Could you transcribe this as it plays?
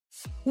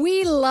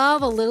We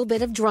love a little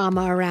bit of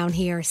drama around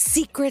here.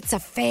 Secrets,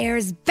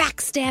 affairs,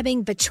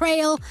 backstabbing,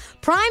 betrayal.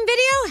 Prime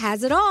Video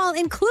has it all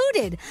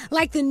included,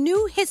 like the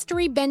new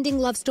history-bending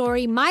love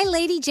story, My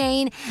Lady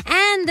Jane,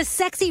 and the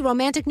sexy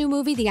romantic new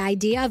movie, The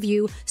Idea of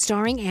You,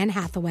 starring Anne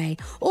Hathaway.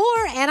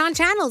 Or add-on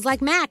channels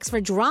like Max for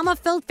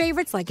drama-filled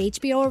favorites like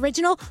HBO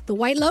original, The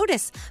White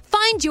Lotus.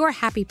 Find your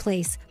happy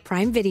place.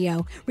 Prime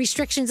Video.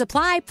 Restrictions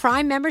apply.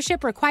 Prime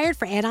membership required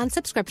for add-on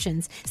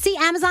subscriptions. See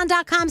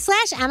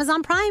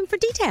Amazon.com/Amazon Prime for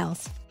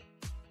details.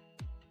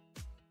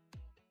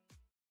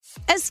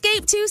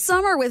 Escape to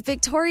summer with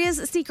Victoria's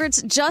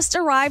Secret's just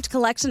arrived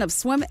collection of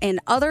swim and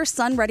other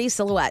sun-ready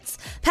silhouettes.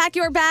 Pack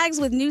your bags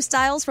with new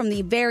styles from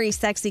the Very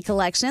Sexy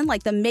collection,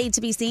 like the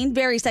made-to-be-seen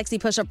Very Sexy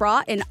push-up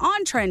bra in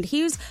on-trend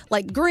hues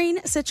like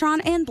green, citron,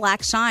 and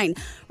black shine.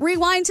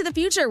 Rewind to the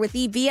future with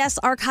the VS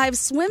Archive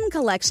Swim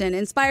collection,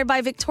 inspired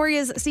by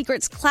Victoria's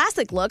Secret's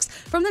classic looks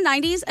from the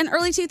 90s and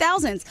early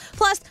 2000s.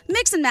 Plus,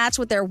 mix and match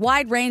with their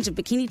wide range of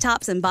bikini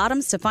tops and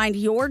bottoms to find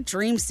your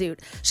dream suit.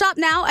 Shop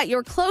now at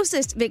your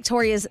closest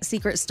Victoria's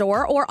Secret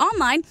store or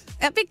online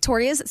at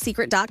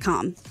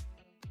victoriassecret.com.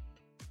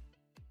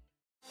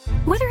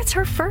 Whether it's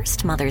her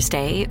first Mother's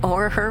Day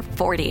or her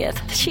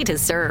 40th, she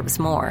deserves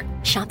more.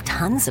 Shop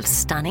tons of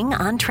stunning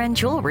on-trend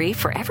jewelry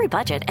for every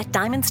budget at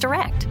Diamonds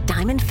Direct.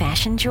 Diamond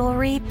fashion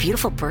jewelry,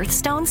 beautiful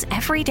birthstones,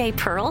 everyday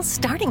pearls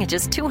starting at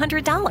just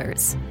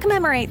 $200.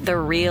 Commemorate the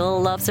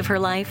real loves of her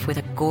life with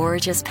a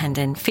gorgeous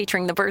pendant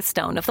featuring the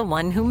birthstone of the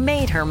one who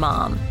made her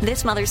mom.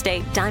 This Mother's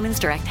Day, Diamonds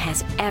Direct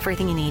has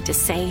everything you need to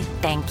say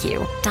thank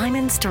you.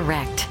 Diamonds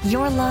Direct.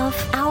 Your love,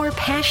 our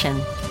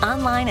passion.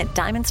 Online at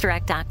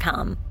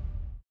diamondsdirect.com.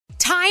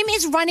 Time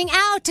is running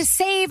out to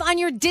save on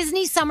your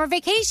Disney summer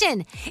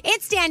vacation.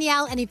 It's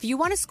Danielle, and if you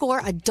want to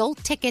score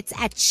adult tickets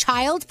at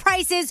child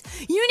prices,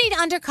 you need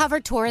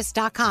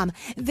UndercoverTourist.com.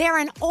 They're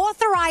an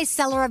authorized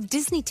seller of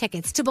Disney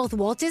tickets to both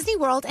Walt Disney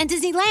World and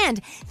Disneyland.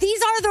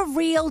 These are the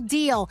real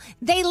deal.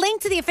 They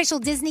link to the official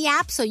Disney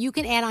app so you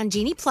can add on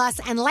Genie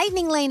Plus and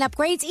Lightning Lane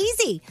upgrades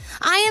easy.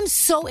 I am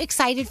so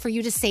excited for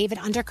you to save at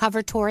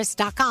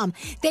UndercoverTourist.com.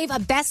 They have a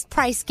best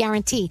price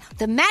guarantee.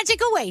 The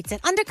magic awaits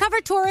at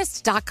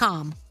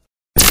UndercoverTourist.com.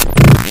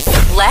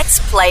 Let's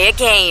play a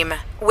game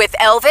with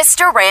Elvis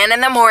Duran in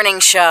the Morning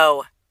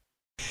Show.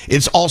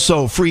 It's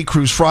also Free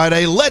Cruise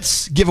Friday.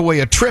 Let's give away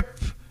a trip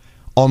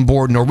on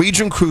board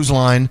Norwegian Cruise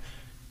Line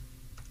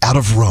out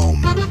of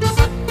Rome.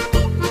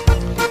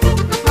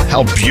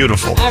 How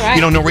beautiful. All right.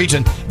 You know,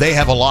 Norwegian, they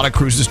have a lot of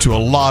cruises to a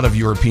lot of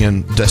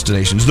European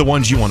destinations, the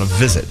ones you want to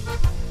visit,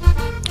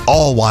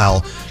 all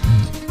while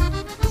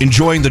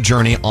enjoying the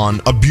journey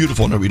on a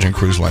beautiful Norwegian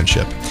Cruise Line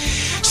ship.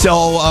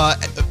 So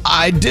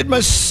I did my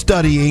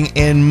studying,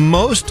 and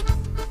most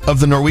of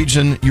the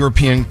Norwegian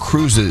European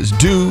cruises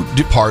do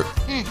depart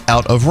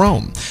out of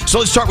Rome. So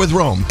let's start with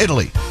Rome,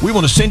 Italy. We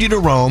want to send you to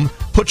Rome,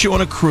 put you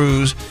on a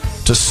cruise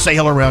to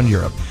sail around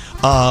Europe.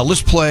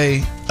 Let's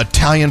play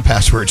Italian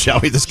password, shall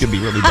we? This could be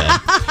really bad.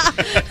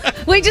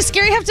 Wait, does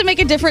Scary have to make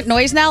a different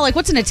noise now? Like,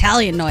 what's an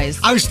Italian noise?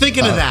 I was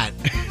thinking of that.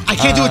 I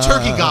can't do a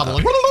turkey gobble.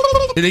 Like,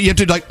 you have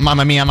to do like,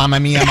 mamma mia, mamma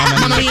mia,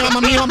 mamma mia.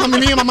 mamma mia, mamma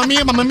mia, mamma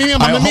mia, mamma mia, All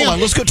mamma right, mia. hold on.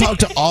 Let's go talk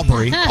to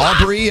Aubrey.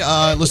 Aubrey,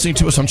 listening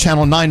to us on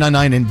Channel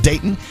 999 in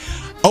Dayton,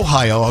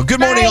 Ohio. Good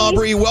morning,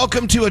 Aubrey.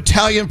 Welcome to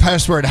Italian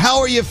Password. How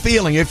are you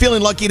feeling? You're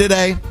feeling lucky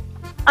today?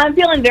 I'm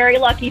feeling very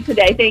lucky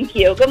today. Thank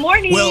you. Good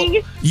morning. Well,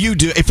 you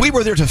do. If we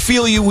were there to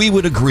feel you, we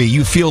would agree.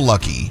 You feel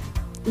lucky.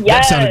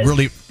 Yes. That sounded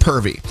really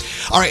pervy.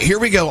 All right, here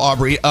we go,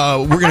 Aubrey.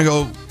 We're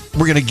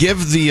gonna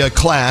give the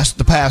class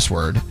the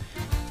password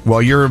while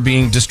you're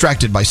being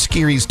distracted by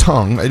Scary's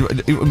tongue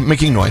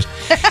making noise,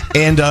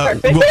 and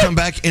we'll come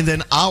back, and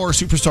then our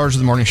superstars of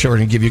the morning show are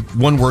going to give you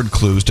one-word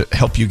clues to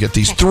help you get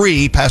these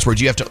three passwords.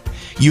 You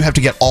have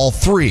to get all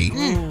three,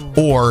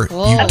 or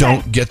you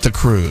don't get the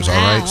cruise. All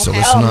right, so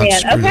let's not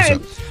screw this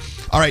up.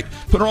 All right,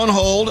 put her on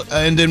hold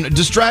and then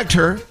distract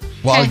her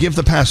while I give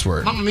the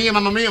password. Mamma mia,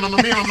 mamma mia,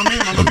 mamma mia, mamma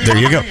mia, mamma mia. There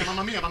you go.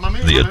 Mamma mia, mamma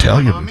mia, The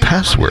Italian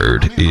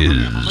password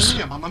is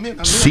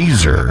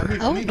Caesar.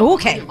 Oh,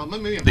 okay.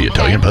 The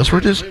Italian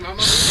password is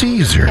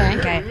Caesar.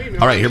 Okay.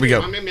 All right, here we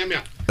go.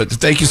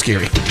 Thank you,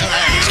 Scary.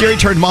 Scary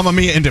turned Mamma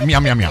Mia into meow,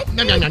 meow, meow.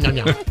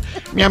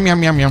 Meow, meow,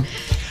 meow, meow.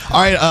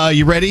 All right,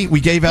 you ready? We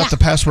gave out the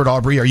password,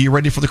 Aubrey. Are you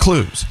ready for the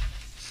clues?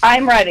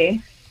 I'm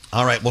ready.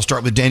 All right, we'll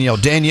start with Danielle.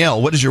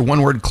 Danielle, what is your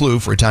one-word clue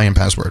for Italian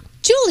password?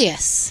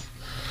 Julius.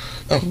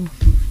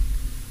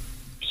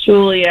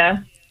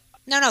 Julia.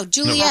 No,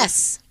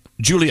 Julius.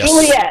 Julius.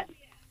 Juliet.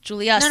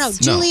 Julius. No,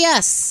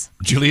 Julius.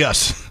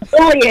 Julius.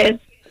 Julius.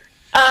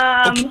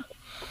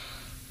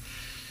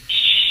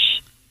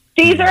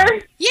 Caesar.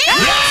 Yeah!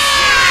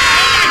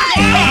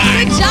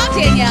 Good job,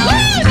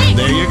 Danielle.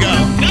 There you go.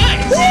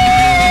 Nice.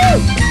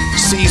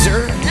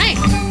 Caesar. Nice.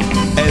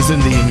 As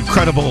in the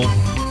incredible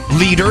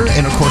leader,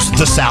 and of course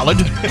the salad.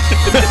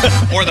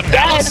 Or the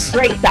Yes,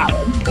 great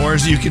salad. Or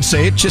as you can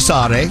say it,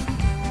 Cesare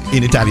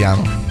in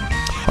Italiano.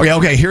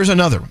 Okay, here's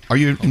another. Are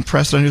you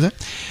impressed I knew that?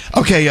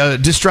 Okay,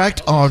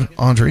 distract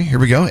Audrey. Here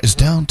we go. It's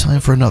down time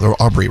for another.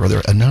 Aubrey,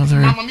 rather,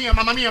 another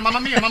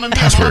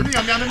password.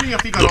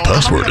 The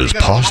password is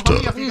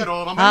pasta.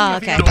 Oh,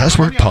 okay. The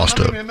password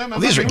pasta. Well,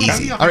 these are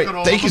easy. All right,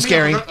 thank you,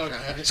 Scary.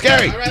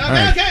 Scary. All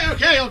right.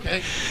 Okay.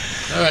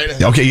 All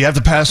right. Okay, you have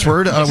the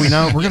password.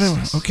 We're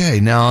gonna. Okay,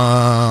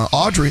 now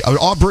Aubrey.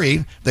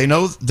 They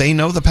know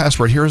the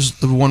password. Here's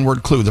the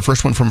one-word clue. The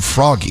first one from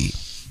Froggy.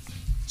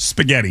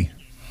 Spaghetti.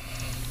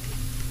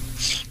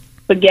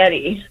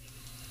 Spaghetti.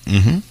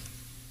 Mm-hmm.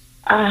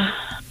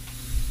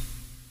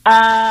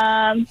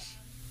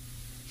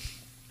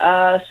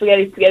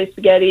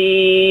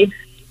 Spaghetti.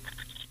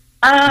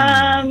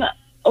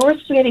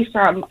 Where's spaghetti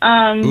from?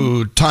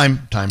 Ooh,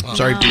 time.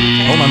 Sorry.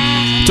 Hold on.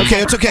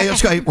 It's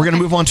okay. We're going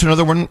to move on to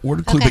another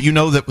one-word clue, but you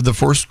know that the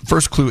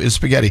first clue is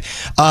spaghetti.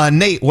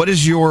 Nate, what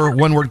is your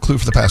one-word clue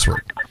for the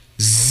password?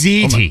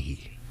 ZT.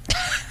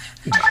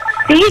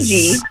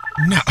 CG.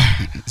 No.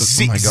 Oh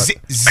my God.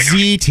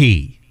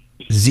 ZT.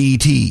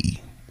 ZT.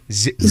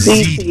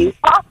 ZT.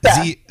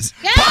 Pasta.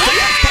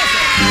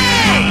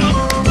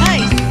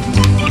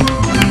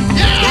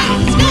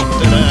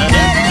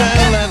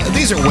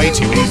 These are way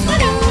too easy.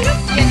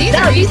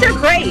 These are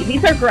great. They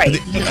are great.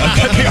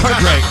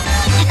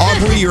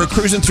 Aubrey, you're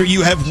cruising through.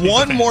 You have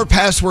one more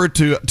password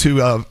to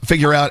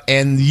figure out,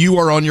 and you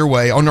are on your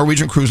way on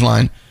Norwegian Cruise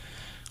Line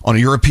on a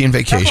European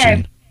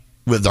vacation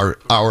with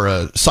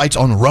our sights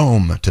on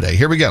Rome today.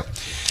 Here we go.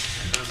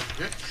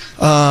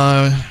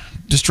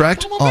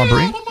 Distract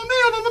Aubrey.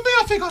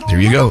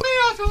 There you go.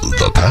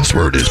 The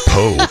password is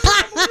Pope.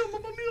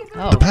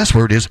 The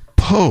password is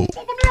Pope.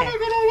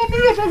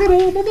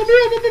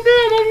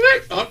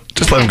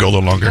 Just let him go a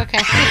little longer. Okay.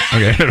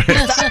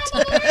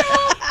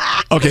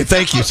 Okay,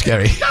 thank you,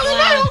 Scary.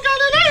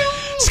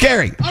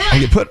 Scary.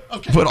 Okay, put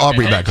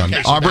Aubrey back on.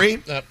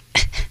 Aubrey?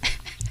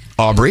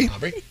 Aubrey?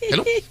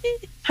 Hello?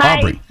 Hi.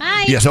 Aubrey.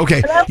 Hi. Yes,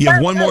 okay. You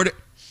have one more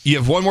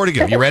to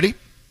go. You ready?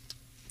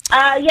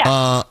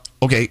 Yeah.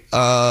 Okay.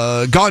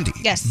 Gandhi.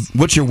 Yes.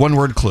 What's your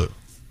one-word clue?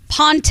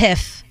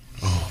 Pontiff.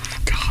 Oh,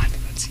 God.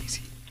 That's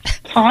easy.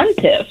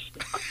 Pontiff.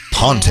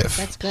 Pontiff.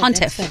 That's good.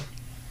 Pontiff. That's good.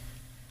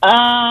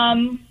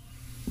 I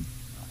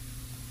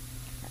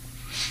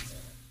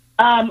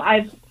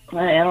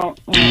don't.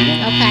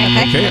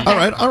 Okay. Okay.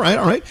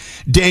 All right.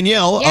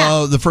 Danielle,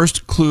 Yeah. the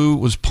first clue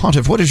was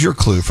Pontiff. What is your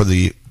clue for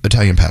the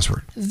Italian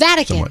password?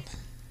 Vatican. Somewhat.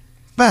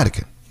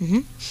 Vatican.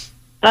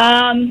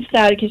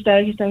 Staticus.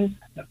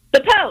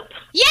 The Pope.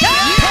 You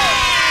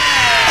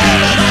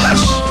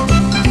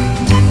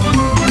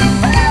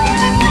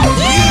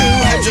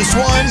have just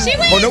won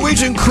a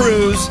Norwegian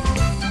cruise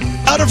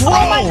out of Rome.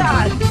 Oh my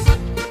God.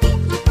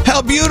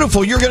 How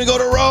beautiful. You're going to go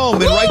to Rome.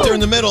 And right there in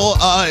the middle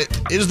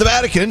is the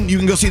Vatican. You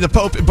can go see the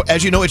Pope.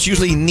 As you know, it's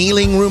usually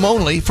kneeling room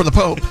only for the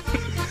Pope.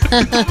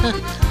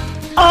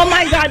 Oh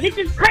my God, this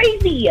is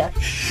crazy.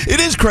 It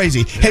is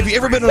crazy. Have you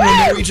ever been on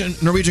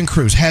a Norwegian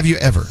cruise? Have you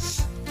ever?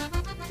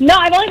 No,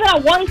 I've only been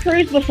on one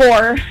cruise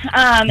before,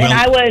 and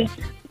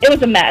it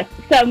was a mess.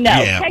 So no,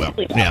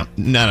 technically no.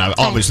 No.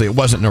 Obviously, it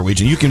wasn't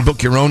Norwegian. You can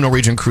book your own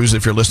Norwegian cruise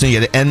if you're listening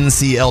at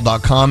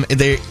ncl.com.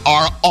 They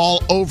are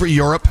all over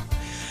Europe,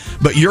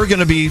 but you're going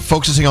to be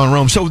focusing on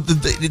Rome. So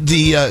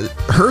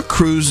her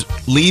cruise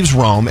leaves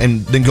Rome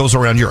and then goes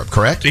around Europe,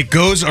 correct? It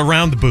goes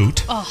around the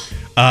boot. Oh.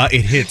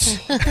 It hits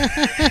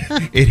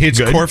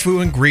Good. Corfu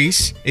in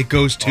Greece. It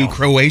goes to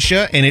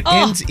Croatia, and it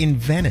ends in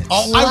Venice.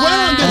 Oh, I went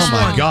on this Oh,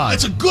 my one. God.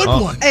 It's a good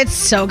one. It's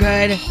so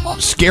good.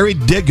 Scary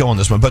did go on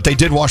this one, but they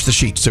did wash the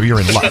sheets, so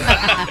you're in luck.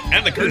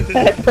 And the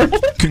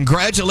curtain.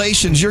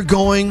 Congratulations. You're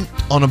going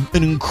on an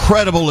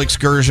incredible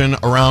excursion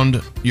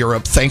around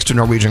Europe thanks to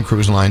Norwegian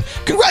Cruise Line.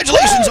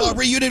 Congratulations,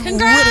 Aubrey. You did really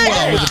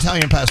well with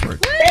Italian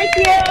Passport.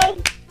 Thank you.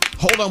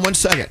 Hold on one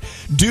second.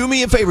 Do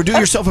me a favor. Do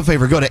yourself a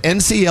favor. Go to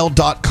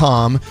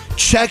ncl.com.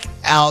 Check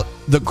out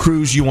the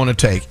cruise you want to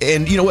take.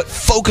 And you know what?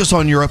 Focus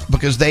on Europe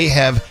because they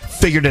have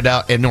figured it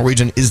out and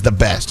Norwegian is the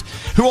best.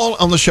 Who all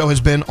on the show has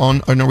been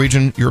on a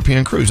Norwegian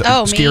European cruise?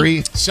 Oh, me.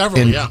 Scary?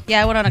 Several, yeah.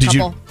 Yeah, I went on a Did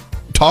couple. you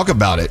talk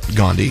about it,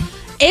 Gandhi?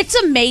 It's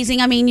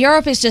amazing. I mean,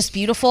 Europe is just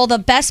beautiful. The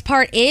best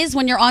part is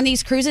when you're on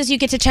these cruises, you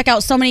get to check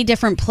out so many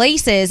different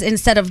places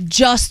instead of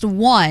just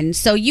one.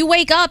 So you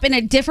wake up in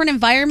a different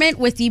environment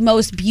with the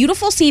most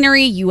beautiful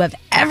scenery you have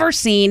ever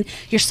seen.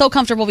 You're so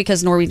comfortable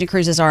because Norwegian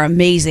cruises are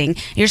amazing.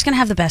 You're just going to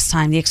have the best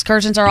time. The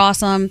excursions are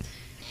awesome.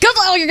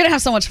 You're going to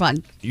have so much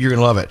fun. You're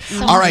going to love it.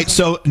 All right,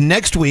 so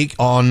next week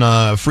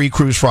on Free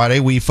Cruise Friday,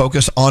 we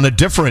focus on a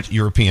different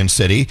European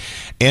city,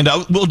 and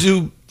we'll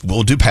do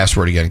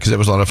password again because it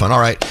was a lot of fun.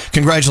 All right,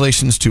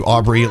 congratulations to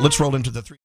Aubrey. Let's roll into the three.